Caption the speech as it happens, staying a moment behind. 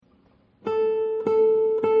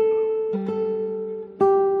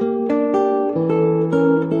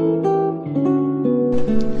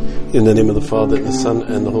In the name of the Father, and the Son,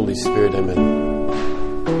 and the Holy Spirit, Amen.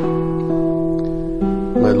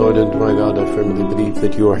 My Lord and my God, I firmly believe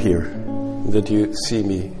that you are here, that you see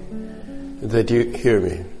me, that you hear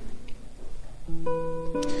me.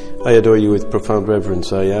 I adore you with profound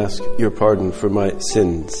reverence. I ask your pardon for my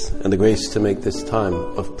sins and the grace to make this time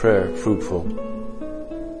of prayer fruitful.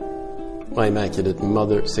 My Immaculate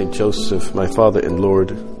Mother, Saint Joseph, my Father and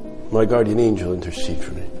Lord, my guardian angel, intercede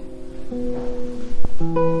for me.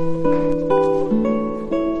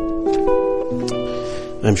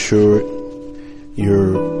 I'm sure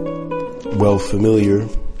you're well familiar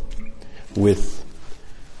with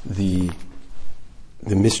the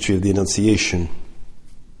mystery of the Annunciation.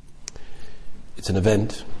 It's an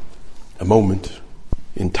event, a moment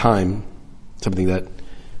in time, something that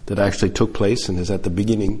actually took place and is at the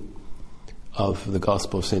beginning of the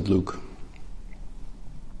Gospel of St. Luke.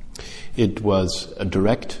 It was a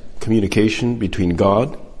direct communication between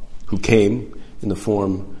God, who came in the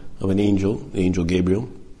form of an angel, the angel Gabriel,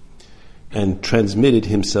 and transmitted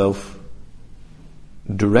himself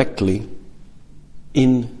directly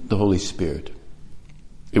in the Holy Spirit.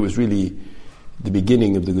 It was really the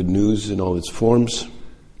beginning of the good news in all its forms,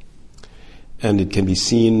 and it can be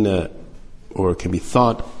seen or can be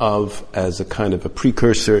thought of as a kind of a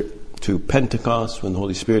precursor to Pentecost, when the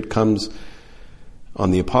Holy Spirit comes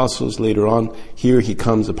on the apostles later on. Here he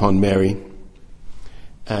comes upon Mary,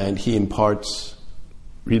 and he imparts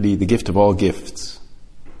really the gift of all gifts.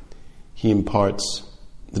 He imparts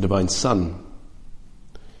the divine Son.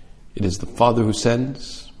 It is the Father who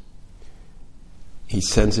sends. He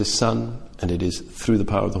sends his Son, and it is through the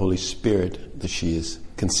power of the Holy Spirit that she is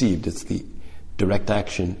conceived. It's the direct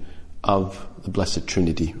action of the Blessed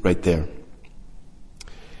Trinity right there.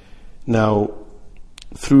 Now,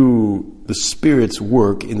 through the Spirit's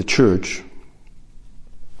work in the Church,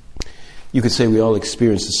 you could say we all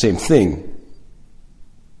experience the same thing.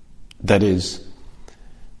 That is,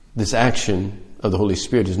 this action of the Holy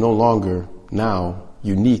Spirit is no longer now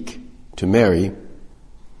unique to Mary,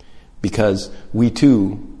 because we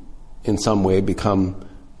too, in some way, become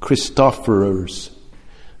Christophorers,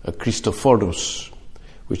 Christophoros,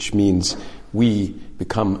 which means we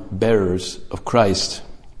become bearers of Christ,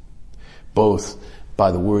 both by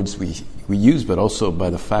the words we use, but also by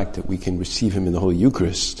the fact that we can receive him in the Holy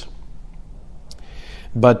Eucharist.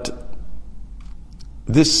 But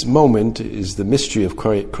this moment is the mystery of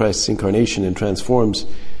Christ's incarnation, and transforms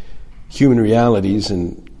human realities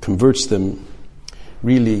and converts them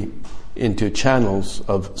really into channels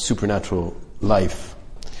of supernatural life.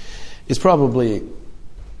 It's probably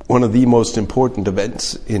one of the most important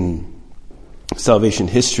events in salvation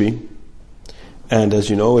history, and as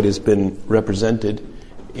you know, it has been represented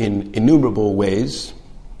in innumerable ways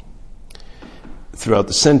throughout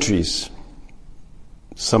the centuries.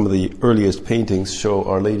 Some of the earliest paintings show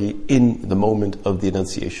Our Lady in the moment of the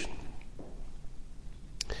Annunciation.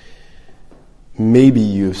 Maybe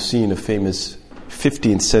you've seen a famous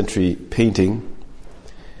 15th century painting.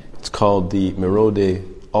 It's called the Merode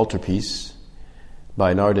altarpiece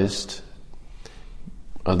by an artist,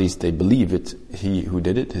 at least they believe it, he who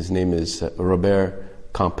did it. His name is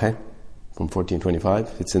Robert Campin from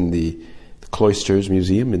 1425. It's in the Cloisters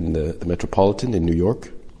Museum in the Metropolitan in New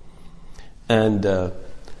York. And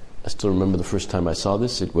I still remember the first time I saw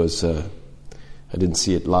this. It was, I didn't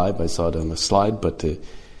see it live, I saw it on a slide, but it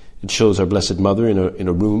shows our Blessed Mother in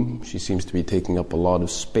a room. She seems to be taking up a lot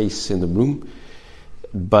of space in the room,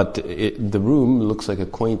 but the room looks like a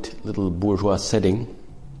quaint little bourgeois setting,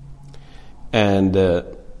 and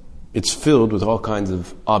it's filled with all kinds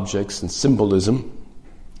of objects and symbolism,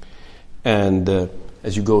 and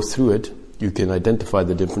as you go through it, you can identify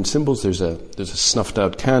the different symbols. There's a snuffed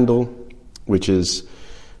out candle, which is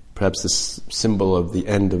perhaps the symbol of the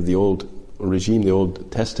end of the old regime, the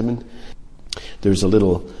Old Testament. There's a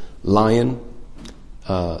little lion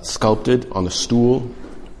sculpted on a stool,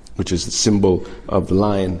 which is the symbol of the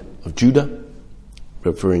Lion of Judah,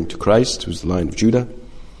 referring to Christ, who's the Lion of Judah.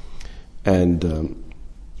 And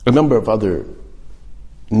a number of other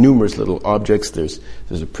numerous little objects. There's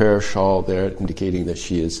a prayer shawl there indicating that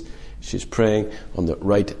she's praying. On the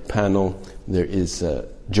right panel, there is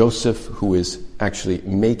Joseph, who is actually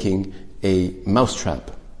making a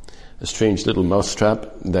mousetrap, a strange little mousetrap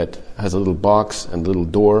that has a little box and a little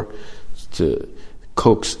door to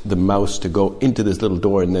coax the mouse to go into this little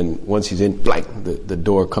door, and then once he's in, blank, the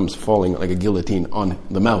door comes falling like a guillotine on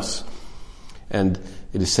the mouse. And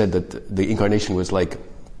it is said that the incarnation was like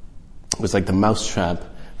the mousetrap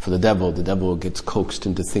for the devil. The devil gets coaxed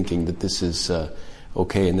into thinking that this is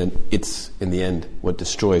okay, and then it's in the end what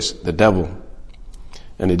destroys the devil.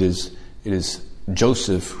 And it is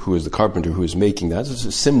Joseph, who is the carpenter who is making that. It's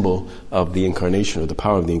a symbol of the incarnation, or the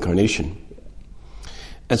power of the incarnation.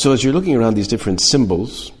 And so as you're looking around these different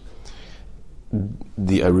symbols,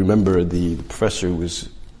 I remember the professor who was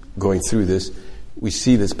going through this. We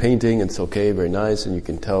see this painting, and it's okay, very nice, and you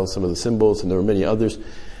can tell some of the symbols, and there are many others.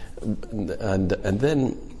 And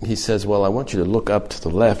then he says, well, I want you to look up to the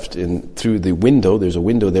left through the window. There's a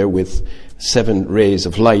window there with 7 rays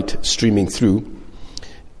of light streaming through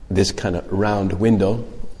this kind of round window.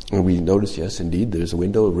 And we notice, yes, indeed, there's a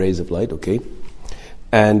window, rays of light, okay.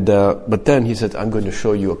 And but then he said, I'm going to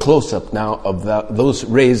show you a close-up now of those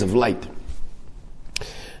rays of light.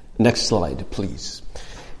 Next slide, please.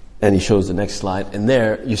 And he shows the next slide. And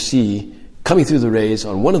there you see, coming through the rays,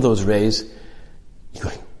 on one of those rays, you're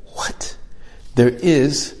going, what? There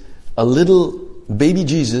is a little baby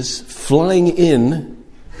Jesus flying in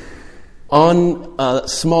on a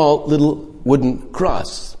small little wooden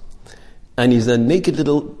cross. And he's a naked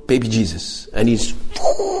little baby Jesus. And he's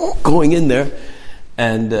going in there.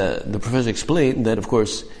 And the professor explained that, of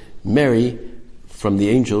course, Mary, from the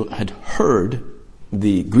angel, had heard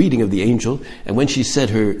the greeting of the angel. And when she said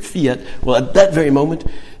her fiat, well, at that very moment,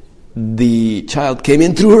 the child came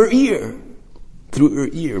in through her ear. Through her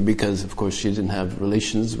ear, because, of course, she didn't have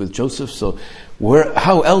relations with Joseph. So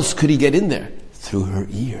how else could he get in there? Through her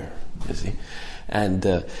ear, you see.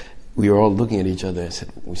 And we were all looking at each other.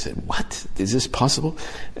 We said, what? Is this possible?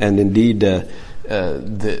 And indeed,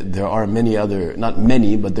 there are many other, not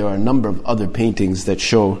many, but there are a number of other paintings that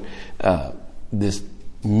show this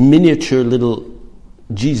miniature little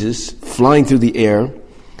Jesus flying through the air.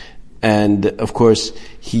 And, of course,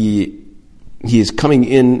 he is coming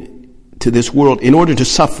in to this world in order to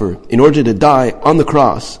suffer, in order to die on the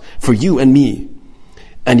cross for you and me.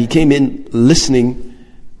 And he came in listening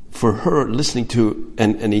for her, listening to,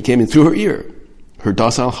 and he came in through her ear, her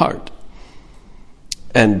docile heart.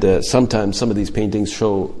 And sometimes some of these paintings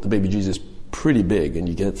show the baby Jesus pretty big, and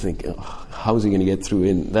you get to think, oh, how is he going to get through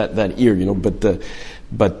in that ear, you know?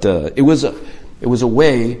 But it was a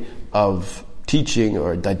way of teaching,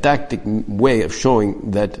 or a didactic way of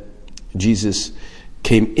showing that Jesus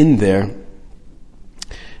came in there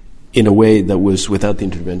in a way that was without the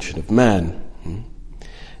intervention of man.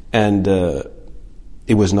 And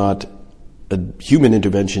it was not a human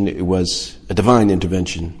intervention, it was a divine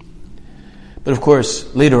intervention. But of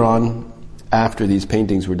course, later on, after these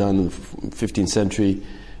paintings were done in the 15th century,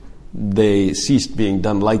 they ceased being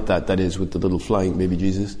done like that, that is, with the little flying baby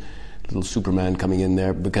Jesus, little Superman coming in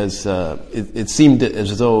there, because it seemed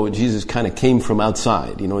as though Jesus kind of came from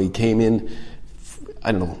outside. You know, he came in,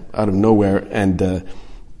 I don't know, out of nowhere, and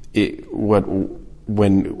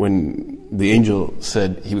when the angel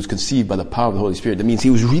said he was conceived by the power of the Holy Spirit, that means he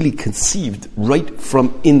was really conceived right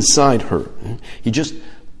from inside her. He just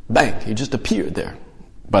banged, he just appeared there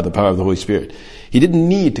by the power of the Holy Spirit. He didn't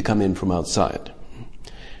need to come in from outside,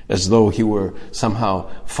 as though he were somehow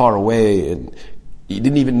far away, and he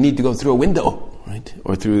didn't even need to go through a window, right,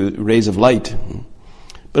 or through rays of light.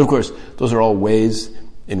 But of course, those are all ways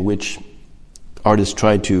in which artists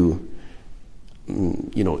try to,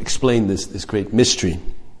 explain this great mystery.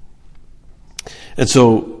 And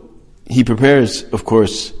so he prepares, of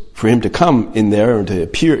course, for him to come in there, or to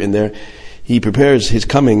appear in there. He prepares his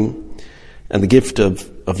coming and the gift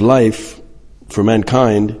of life for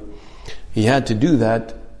mankind. He had to do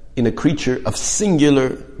that in a creature of singular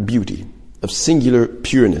beauty, of singular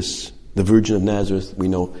pureness, the Virgin of Nazareth we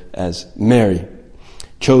know as Mary,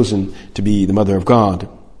 chosen to be the Mother of God.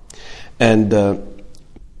 And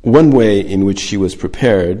one way in which she was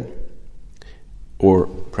prepared, or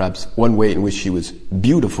perhaps one way in which she was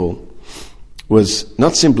beautiful, was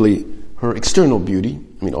not simply her external beauty.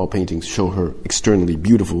 I mean, all paintings show her externally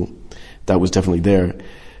beautiful. That was definitely there.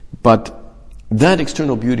 But that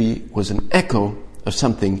external beauty was an echo of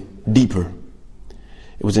something deeper.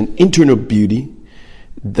 It was an internal beauty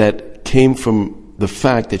that came from the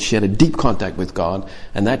fact that she had a deep contact with God,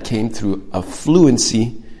 and that came through a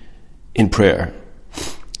fluency in prayer.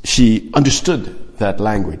 She understood that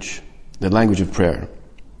language of prayer.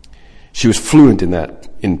 She was fluent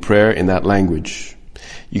in prayer, in that language.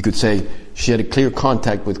 You could say she had a clear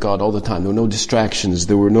contact with God all the time. There were no distractions.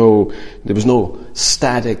 There was no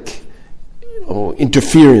static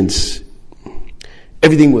interference.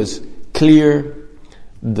 Everything was clear.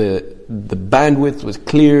 The bandwidth was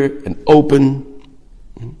clear and open.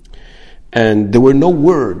 And there were no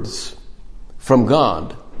words from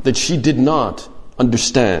God that she did not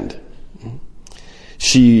understand.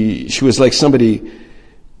 She was like somebody,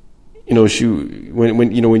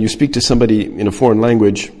 when you speak to somebody in a foreign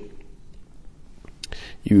language,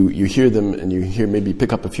 You hear them and you maybe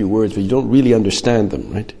pick up a few words, but you don't really understand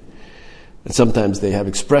them, right? And sometimes they have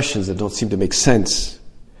expressions that don't seem to make sense.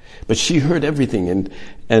 But she heard everything,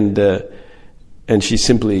 and she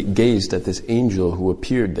simply gazed at this angel who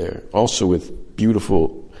appeared there, also with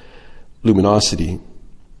beautiful luminosity.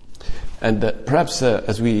 And perhaps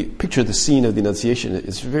as we picture the scene of the Annunciation,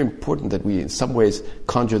 it's very important that we in some ways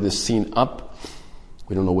conjure this scene up.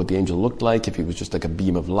 We don't know what the angel looked like, if he was just like a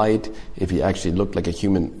beam of light, if he actually looked like a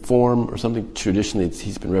human form or something. Traditionally,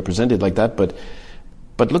 he's been represented like that. But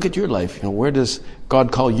look at your life. Where does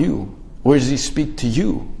God call you? Where does he speak to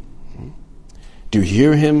you? Do you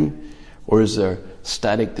hear him? Or is there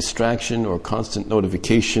static distraction or constant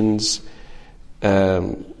notifications?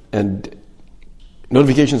 And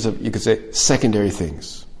notifications of, you could say, secondary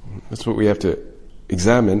things. That's what we have to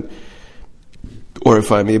examine. Or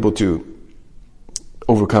if I'm able to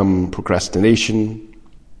overcome procrastination,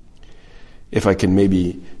 if I can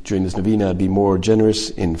maybe during this novena be more generous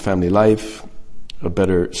in family life, a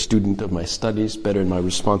better student of my studies, better in my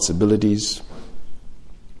responsibilities.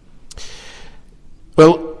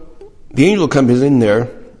 Well, the angel comes in there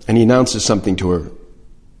and he announces something to her.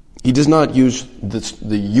 He does not use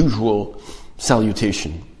the usual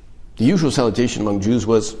salutation. The usual salutation among Jews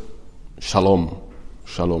was shalom.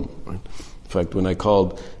 Shalom. Right? In fact, when I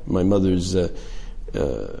called my mother's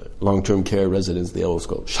long-term care residence, they always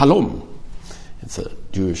go shalom. It's a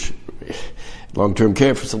Jewish long-term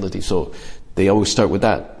care facility, so they always start with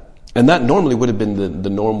that. And that normally would have been the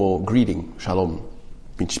normal greeting, shalom,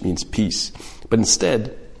 which means peace. But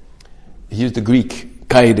instead, he used the Greek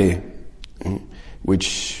kaide,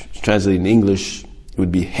 which translated in English it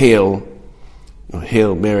would be hail,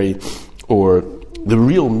 Hail Mary, or the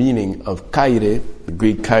real meaning of kaide, the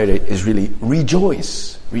Greek kaide, is really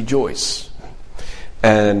rejoice, rejoice.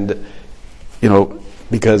 And,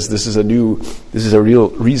 because this is a real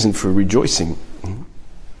reason for rejoicing.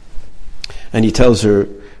 And he tells her,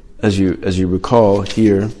 as you recall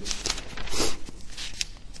here,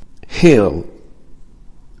 Hail,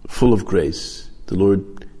 full of grace, the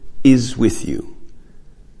Lord is with you.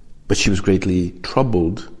 But she was greatly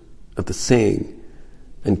troubled at the saying,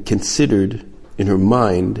 and considered in her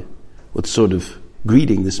mind what sort of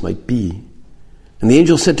greeting this might be. And the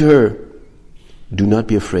angel said to her, Do not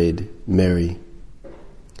be afraid, Mary,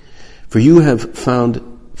 for you have found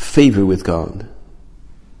favor with God.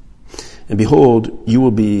 And behold, you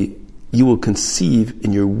will conceive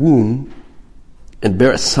in your womb and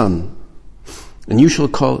bear a son, and you shall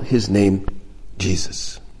call his name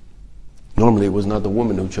Jesus. Normally it was not the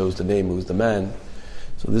woman who chose the name, it was the man.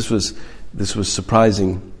 So this was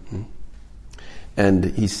surprising. And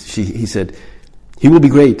he said, he will be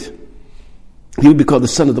great. He will be called the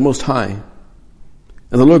Son of the Most High.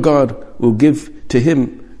 And the Lord God will give to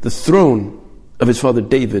him the throne of his father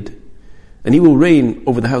David, and he will reign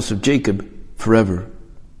over the house of Jacob forever.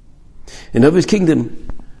 And of his kingdom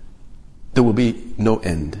there will be no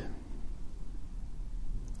end.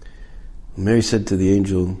 Mary said to the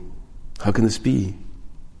angel, How can this be,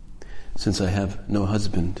 since I have no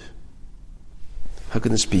husband? How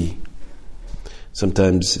can this be?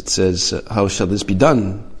 Sometimes it says, How shall this be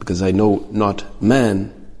done? Because I know not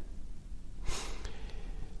man.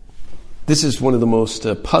 This is one of the most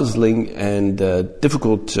puzzling and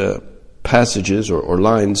difficult passages or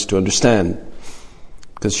lines to understand,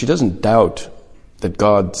 because she doesn't doubt that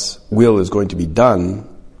God's will is going to be done.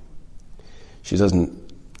 She doesn't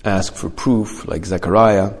ask for proof like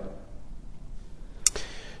Zechariah,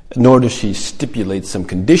 nor does she stipulate some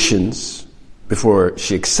conditions before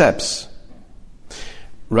she accepts.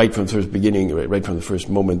 Right from the first beginning, right from the first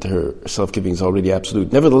moment, her self-giving is already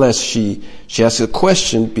absolute. Nevertheless, she asks a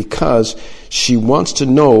question because she wants to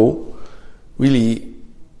know really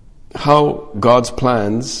how God's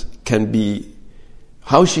plans can be,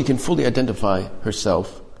 how she can fully identify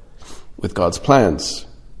herself with God's plans.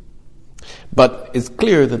 But it's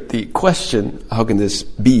clear that the question, how can this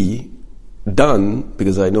be done,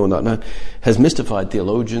 because I know not man, has mystified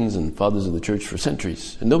theologians and fathers of the church for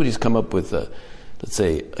centuries. And nobody's come up with let's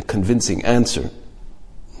say, a convincing answer.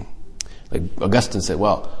 Like Augustine said,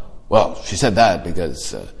 well, she said that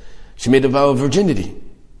because she made a vow of virginity.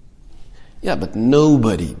 Yeah, but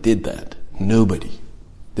nobody did that. Nobody.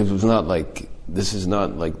 This is not like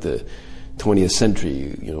the 20th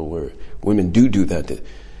century, where women do that.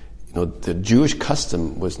 The Jewish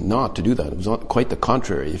custom was not to do that. It was quite the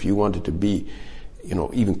contrary. If you wanted to be,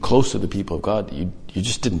 even close to the people of God, you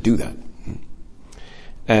just didn't do that.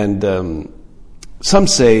 And some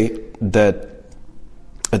say that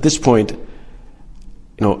at this point,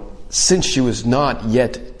 since she was not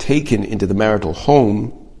yet taken into the marital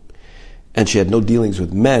home, and she had no dealings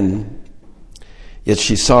with men, yet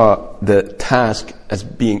she saw the task as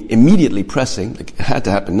being immediately pressing, like it had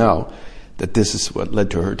to happen now, that this is what led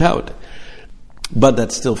to her doubt. But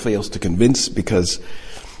that still fails to convince, because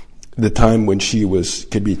the time when she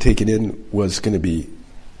could be taken in was going to be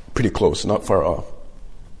pretty close, not far off.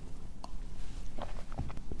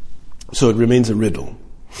 So it remains a riddle.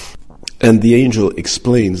 And the angel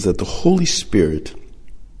explains that the Holy Spirit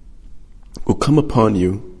will come upon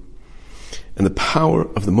you, and the power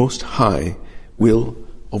of the Most High will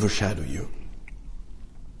overshadow you.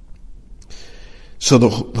 So the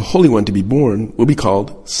Holy One to be born will be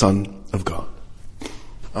called Son of God.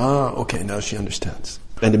 Okay, now she understands.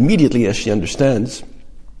 And immediately as she understands,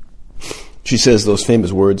 she says those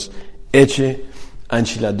famous words, Ecce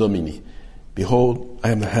ancilla Domini. Behold,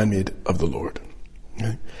 I am the handmaid of the Lord.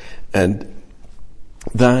 Okay? And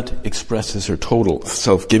that expresses her total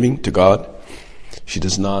self-giving to God. She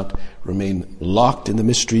does not remain locked in the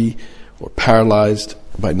mystery or paralyzed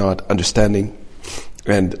by not understanding.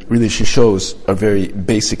 And really she shows a very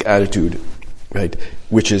basic attitude, right,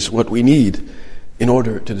 which is what we need in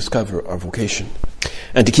order to discover our vocation.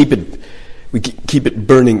 And to keep it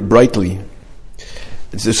burning brightly,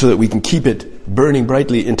 so that we can keep it burning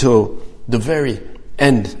brightly until the very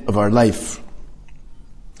end of our life.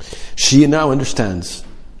 She now understands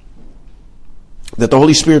that the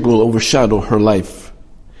Holy Spirit will overshadow her life.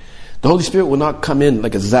 The Holy Spirit will not come in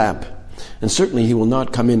like a zap, and certainly He will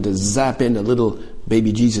not come in to zap in a little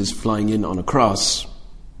baby Jesus flying in on a cross,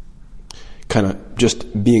 kind of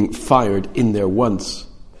just being fired in there once.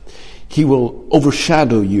 He will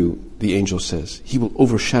overshadow you, the angel says. He will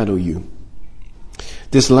overshadow you.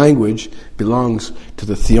 This language belongs to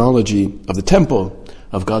the theology of the temple,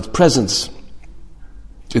 of God's presence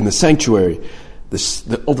in the sanctuary.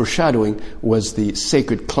 The overshadowing was the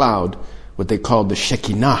sacred cloud, what they called the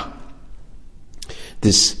Shekinah.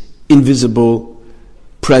 This invisible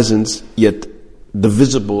presence, yet the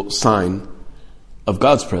visible sign of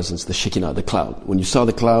God's presence, the Shekinah, the cloud. When you saw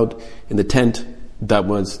the cloud in the tent, that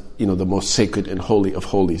was, the most sacred and holy of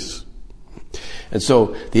holies. And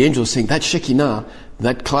so the angel is saying that Shekinah,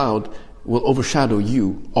 that cloud, will overshadow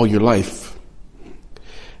you all your life.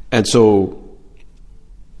 And so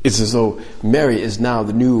it's as though Mary is now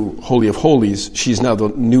the new Holy of Holies. She's now the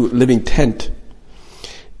new living tent.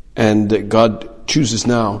 And God chooses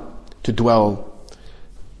now to dwell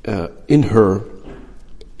in her,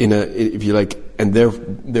 if you like, and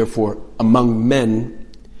therefore among men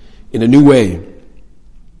in a new way.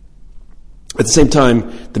 At the same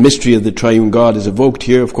time, the mystery of the triune God is evoked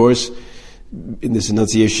here, of course, in this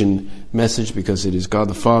Annunciation message, because it is God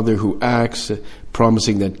the Father who acts,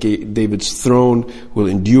 promising that David's throne will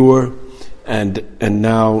endure, and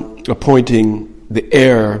now appointing the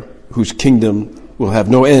heir whose kingdom will have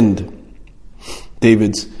no end.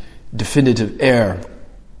 David's definitive heir,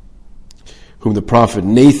 whom the prophet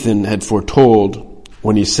Nathan had foretold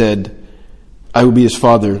when he said, I will be his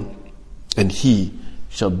father, and he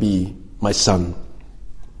shall be my son.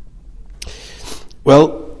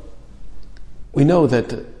 Well, we know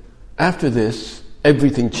that after this,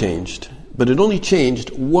 everything changed. But it only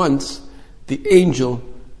changed once the angel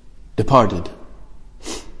departed.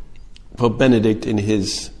 Pope Benedict, in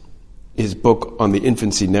his book on the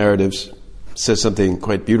infancy narratives, says something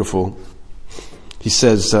quite beautiful. He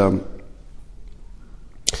says,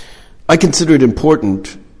 I consider it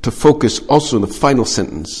important to focus also on the final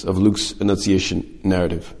sentence of Luke's Annunciation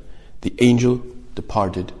narrative. The angel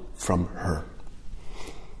departed from her.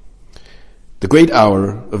 The great hour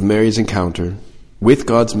of Mary's encounter with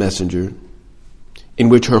God's messenger, in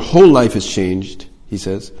which her whole life is changed, he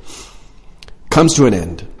says, comes to an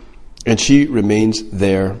end, and she remains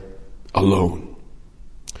there alone,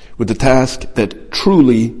 with the task that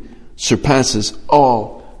truly surpasses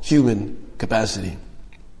all human capacity.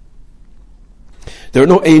 There are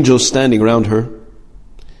no angels standing around her.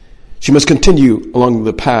 She must continue along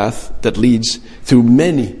the path that leads through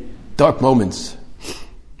many dark moments,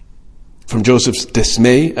 from Joseph's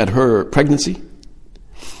dismay at her pregnancy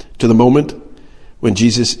to the moment when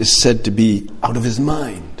Jesus is said to be out of his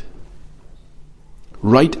mind,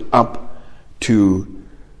 right up to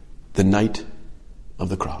the night of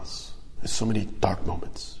the cross. There's so many dark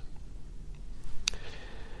moments.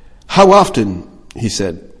 How often, he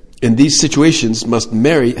said, in these situations must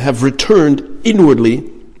Mary have returned inwardly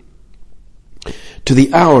to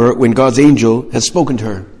the hour when God's angel has spoken to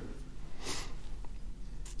her,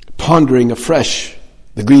 pondering afresh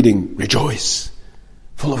the greeting, rejoice,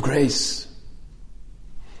 full of grace,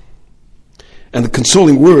 and the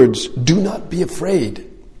consoling words, do not be afraid.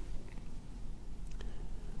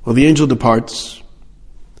 Well, the angel departs.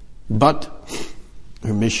 but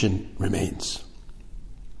her mission remains.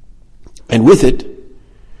 And with it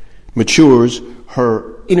matures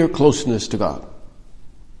her inner closeness to God.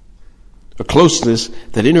 A closeness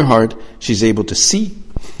that in her heart she's able to see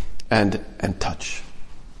and touch.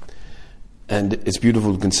 And it's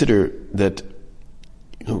beautiful to consider that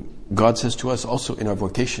God says to us also in our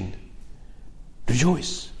vocation,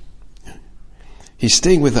 rejoice. He's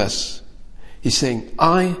staying with us. He's saying,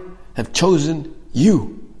 I have chosen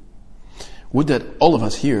you. Would that all of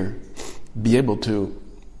us here be able to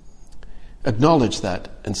acknowledge that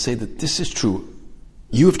and say that this is true.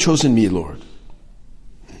 You have chosen me, Lord.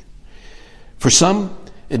 For some,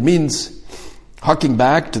 it means harking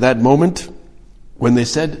back to that moment when they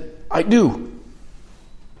said, I do.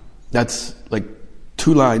 That's like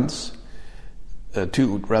two words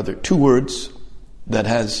that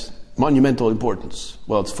has monumental importance.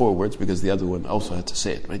 Well, it's 4 words because the other one also had to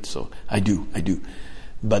say it, right? So, I do.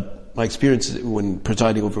 But my experience when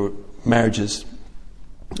presiding over marriages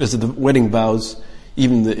is that the wedding vows,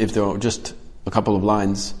 even if there are just a couple of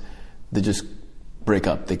lines, they just break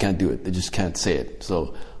up. They can't do it. They just can't say it.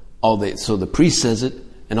 So the priest says it,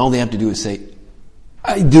 and all they have to do is say,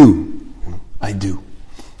 I do. I do.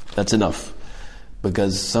 That's enough.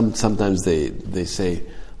 Because sometimes they say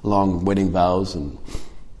long wedding vows,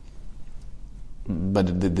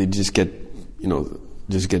 but they just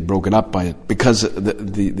get broken up by it because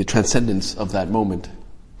the transcendence of that moment.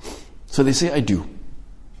 So they say, I do.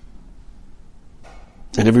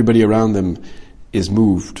 And everybody around them is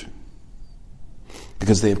moved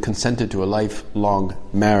because they have consented to a lifelong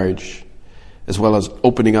marriage, as well as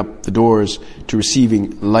opening up the doors to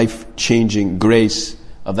receiving life-changing grace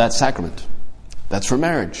of that sacrament. That's for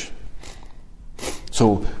marriage.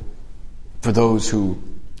 So for those who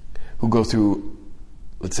go through,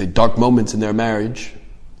 let's say, dark moments in their marriage,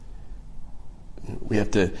 we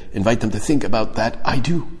have to invite them to think about that I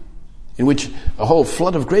do, in which a whole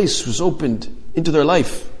flood of grace was opened into their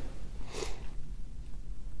life.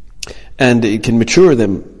 And it can mature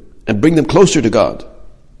them and bring them closer to God.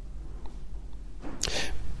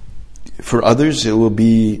 For others, it will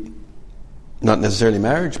be not necessarily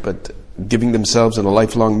marriage, but giving themselves in a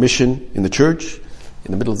lifelong mission in the church,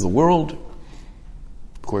 in the middle of the world.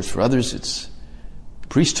 Of course, for others, it's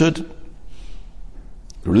priesthood,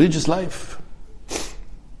 religious life.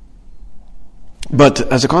 But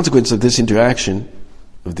as a consequence of this interaction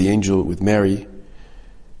of the angel with Mary,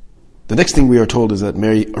 the next thing we are told is that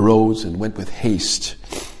Mary arose and went with haste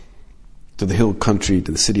to the hill country,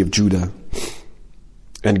 to the city of Judah.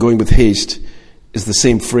 And going with haste is the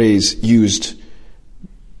same phrase used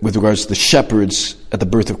with regards to the shepherds at the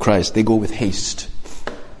birth of Christ. They go with haste.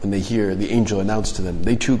 When they hear the angel announce to them,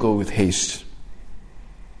 they too go with haste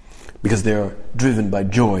because they are driven by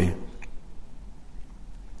joy.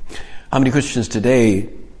 How many Christians today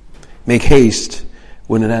make haste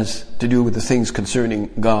when it has to do with the things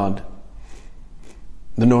concerning God?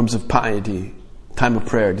 The norms of piety, time of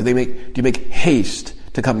prayer. Do you make haste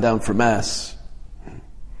to come down for Mass?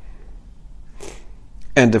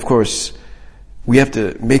 And of course, we have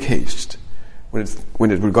to make haste.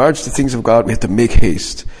 When it regards to things of God, we have to make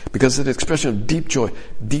haste because it's an expression of deep joy,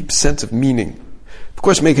 deep sense of meaning. Of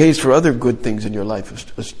course, make haste for other good things in your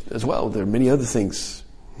life as well. There are many other things.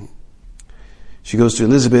 She goes to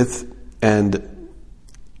Elizabeth, and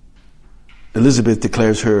Elizabeth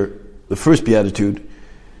declares her the first beatitude,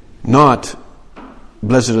 not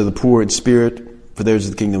blessed are the poor in spirit, for theirs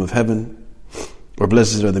is the kingdom of heaven, or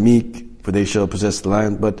blessed are the meek, for they shall possess the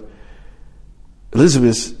land. But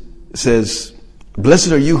Elizabeth says,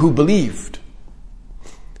 blessed are you who believed.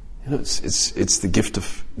 It's the gift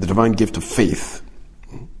of the divine gift of faith.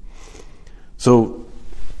 So,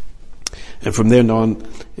 and from there on,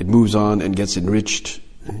 it moves on and gets enriched.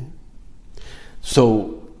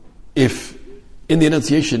 So, if in the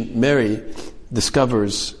Annunciation Mary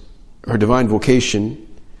discovers her divine vocation,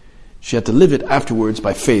 she had to live it afterwards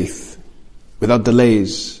by faith, without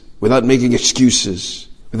delays, without making excuses,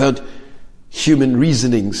 without human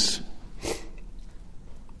reasonings,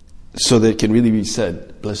 so that it can really be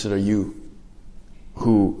said, blessed are you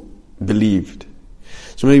who believed.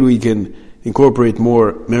 So maybe we can incorporate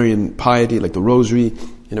more Marian piety, like the Rosary,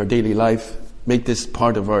 in our daily life, make this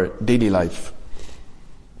part of our daily life.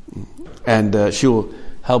 And she'll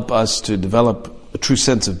help us to develop a true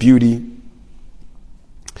sense of beauty,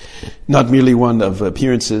 not merely one of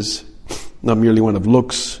appearances, not merely one of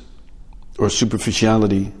looks or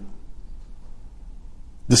superficiality.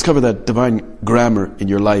 Discover that divine grammar in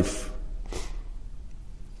your life.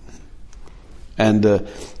 And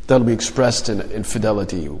that'll be expressed in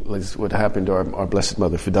fidelity, like what happened to our Blessed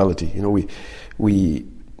Mother, fidelity. We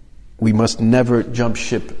we must never jump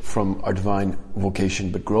ship from our divine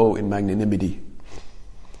vocation, but grow in magnanimity.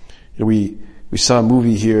 We saw a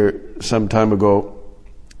movie here some time ago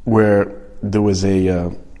where there was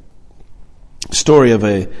a story of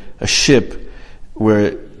a ship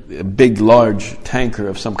where a big, large tanker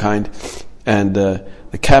of some kind, and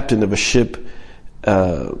the captain of a ship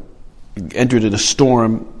entered in a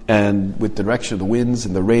storm, and with the direction of the winds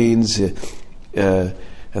and the rains and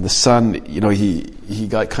the sun, he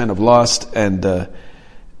got kind of lost, and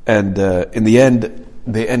in the end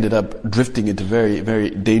they ended up drifting into very, very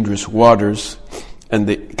dangerous waters, and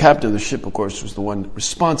the captain of the ship, of course, was the one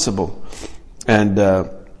responsible, and the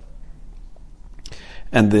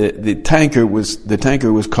tanker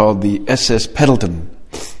was called the SS Pendleton,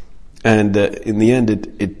 and in the end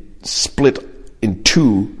it split in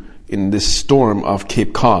two in this storm off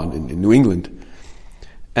Cape Cod in New England,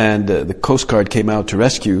 and the Coast Guard came out to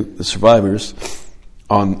rescue the survivors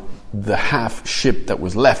on the half ship that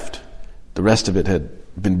was left. The rest of it had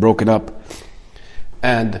been broken up,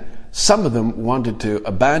 and some of them wanted to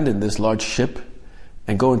abandon this large ship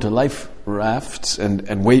and go into life rafts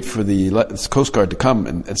and wait for the Coast Guard to come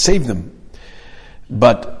and save them.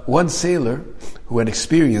 But one sailor who had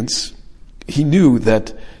experience, he knew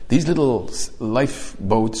that these little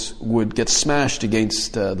lifeboats would get smashed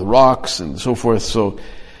against the rocks and so forth.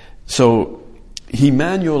 So he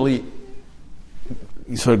manually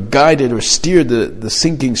sort of guided or steered the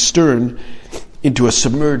sinking stern into a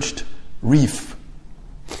submerged reef,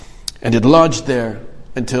 and it lodged there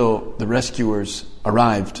until the rescuers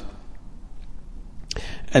arrived.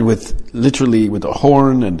 And with a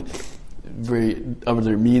horn and very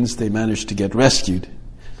other means, they managed to get rescued.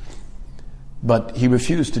 But he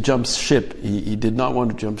refused to jump ship. He did not want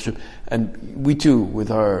to jump ship. And we too,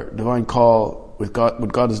 with our divine call, with God,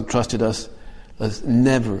 what God has entrusted us, let's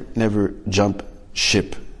never jump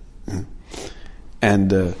ship.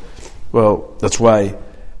 And that's why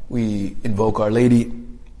we invoke Our Lady,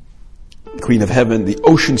 Queen of Heaven, the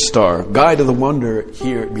ocean star, guide of the wonder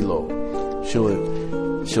here below.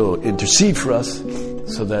 She'll intercede for us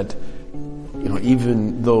so that,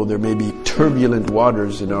 even though there may be turbulent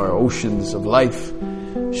waters in our oceans of life,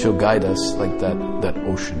 she'll guide us like that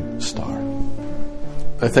ocean star.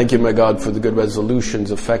 I thank you, my God, for the good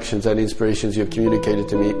resolutions, affections, and inspirations you have communicated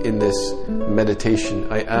to me in this meditation.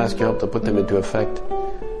 I ask your help to put them into effect.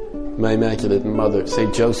 My Immaculate Mother,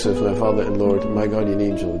 Saint Joseph, my Father and Lord, my guardian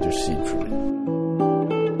angel, intercede for me.